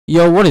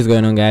Yo, what is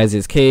going on guys,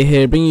 it's K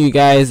here bringing you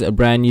guys a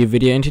brand new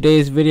video. In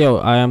today's video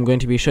I am going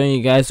to be showing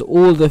you guys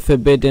all the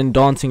forbidden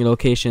dancing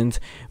locations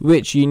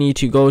which you need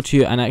to go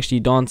to and actually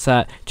dance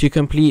at to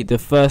complete the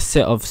first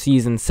set of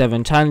season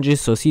 7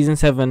 challenges. So season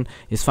 7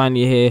 is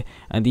finally here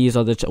and these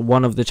are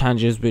one of the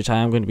challenges which I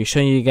am going to be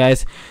showing you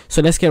guys.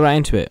 So let's get right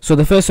into it. So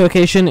the first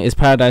location is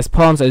Paradise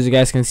Palms. As you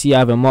guys can see, I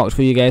have it marked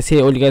for you guys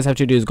here. All you guys have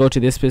to do is go to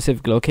this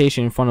specific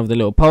location in front of the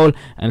little pole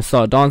and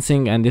start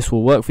dancing, and this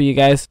will work for you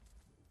guys.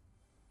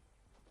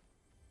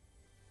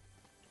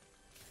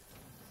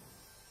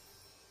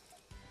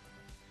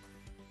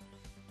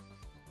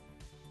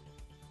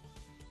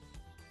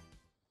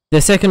 The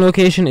second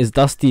location is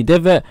Dusty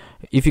Divot.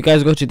 If you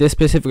guys go to this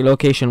specific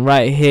location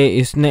right here,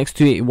 it's next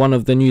to one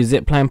of the new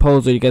zipline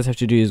poles. All you guys have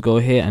to do is go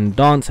here and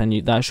dance,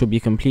 and that should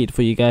be complete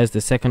for you guys. The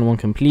second one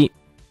complete.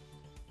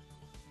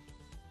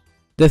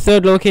 The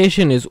third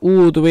location is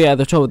all the way at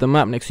the top of the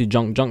map next to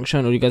Junk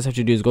Junction. All you guys have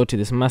to do is go to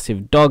this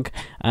massive dog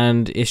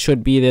and it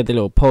should be there, the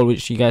little pole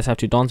which you guys have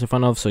to dance in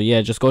front of. So yeah,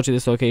 just go to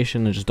this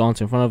location and just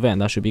dance in front of it and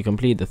that should be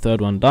complete. The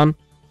third one done.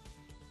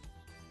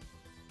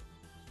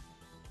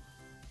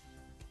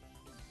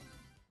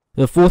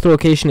 The fourth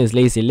location is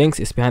Lazy Links.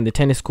 It's behind the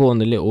tennis court on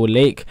the little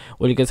lake.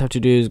 All you guys have to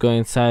do is go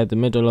inside the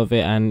middle of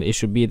it and it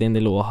should be there in the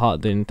little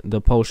hut. Then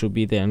the pole should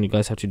be there and you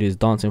guys have to do is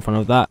dance in front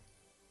of that.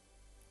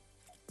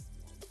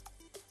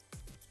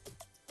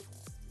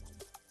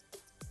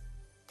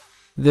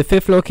 The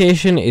fifth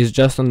location is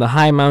just on the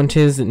high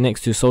mountains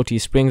next to Salty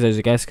Springs. As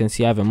you guys can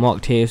see, I have it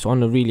marked here. It's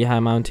on a really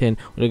high mountain.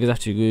 All you guys have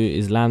to do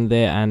is land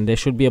there and there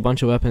should be a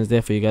bunch of weapons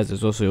there for you guys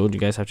as well. So all you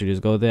guys have to do is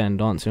go there and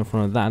dance in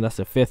front of that, and that's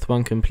the fifth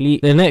one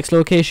complete. The next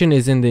location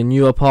is in the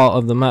newer part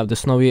of the map, the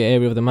snowy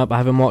area of the map. I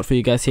have it marked for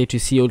you guys here to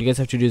see. All you guys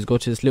have to do is go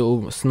to this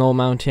little snow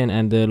mountain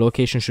and the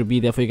location should be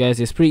there for you guys.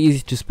 It's pretty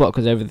easy to spot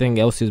because everything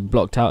else is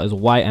blocked out as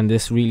white and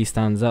this really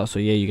stands out. So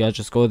yeah, you guys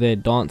just go there,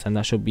 dance, and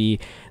that should be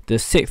the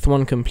sixth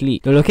one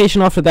complete. The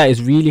location after that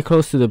is really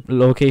close to the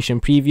location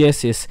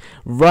previous. It's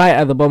right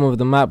at the bottom of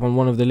the map on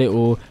one of the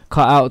little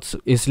cutouts.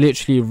 It's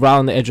literally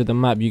round the edge of the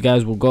map. You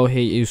guys will go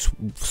here. It's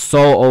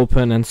so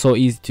open and so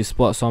easy to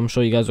spot, so I'm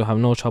sure you guys will have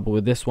no trouble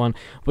with this one.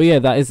 But yeah,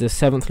 that is the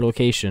seventh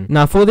location.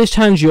 Now for this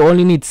challenge you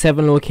only need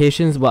 7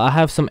 locations, but I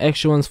have some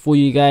extra ones for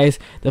you guys.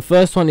 The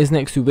first one is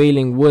next to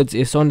Wailing Woods.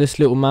 It's on this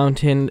little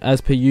mountain as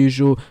per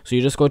usual, so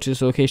you just go to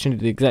this location, do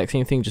the exact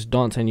same thing, just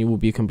dance, and you will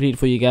be complete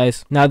for you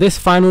guys. Now this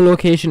final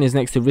location is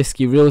next to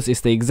Risky Reels.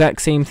 It's the exact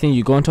same thing.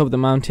 You go on top of the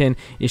mountain,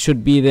 it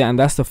should be there, and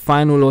that's the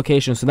final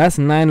location. So that's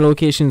 9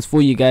 locations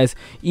for you guys,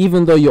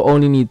 even though you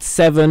only need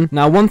 7.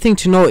 Now one thing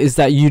to note is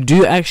that you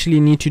do actually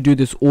need to do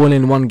this all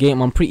in one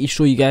game. I'm pretty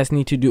sure you guys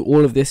need to do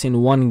all of this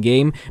in one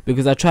game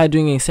because I tried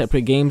doing it in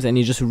separate games and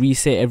you just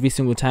reset every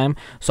single time.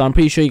 So I'm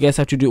pretty sure you guys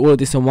have to do all of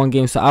this in one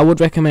game. So I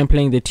would recommend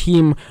playing the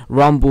Team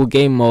Rumble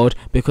game mode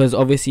because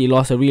obviously it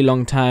lasts a really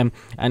long time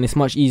and it's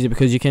much easier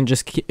because you can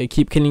just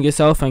keep killing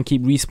yourself and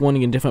keep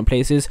respawning in different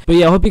places. But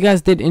yeah, I hope you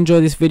guys did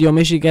enjoy this video.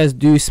 Make sure you guys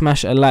do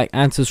smash a like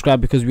and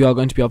subscribe because we are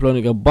going to be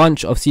uploading a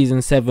bunch of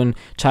season 7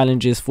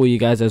 challenges for you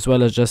guys, as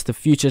well as just the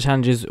future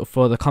challenges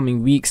for the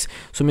coming weeks.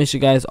 So make sure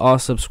you guys are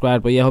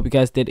subscribed. But yeah, I hope you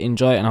guys did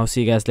enjoy and I'll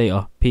see you guys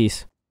later.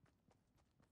 Peace.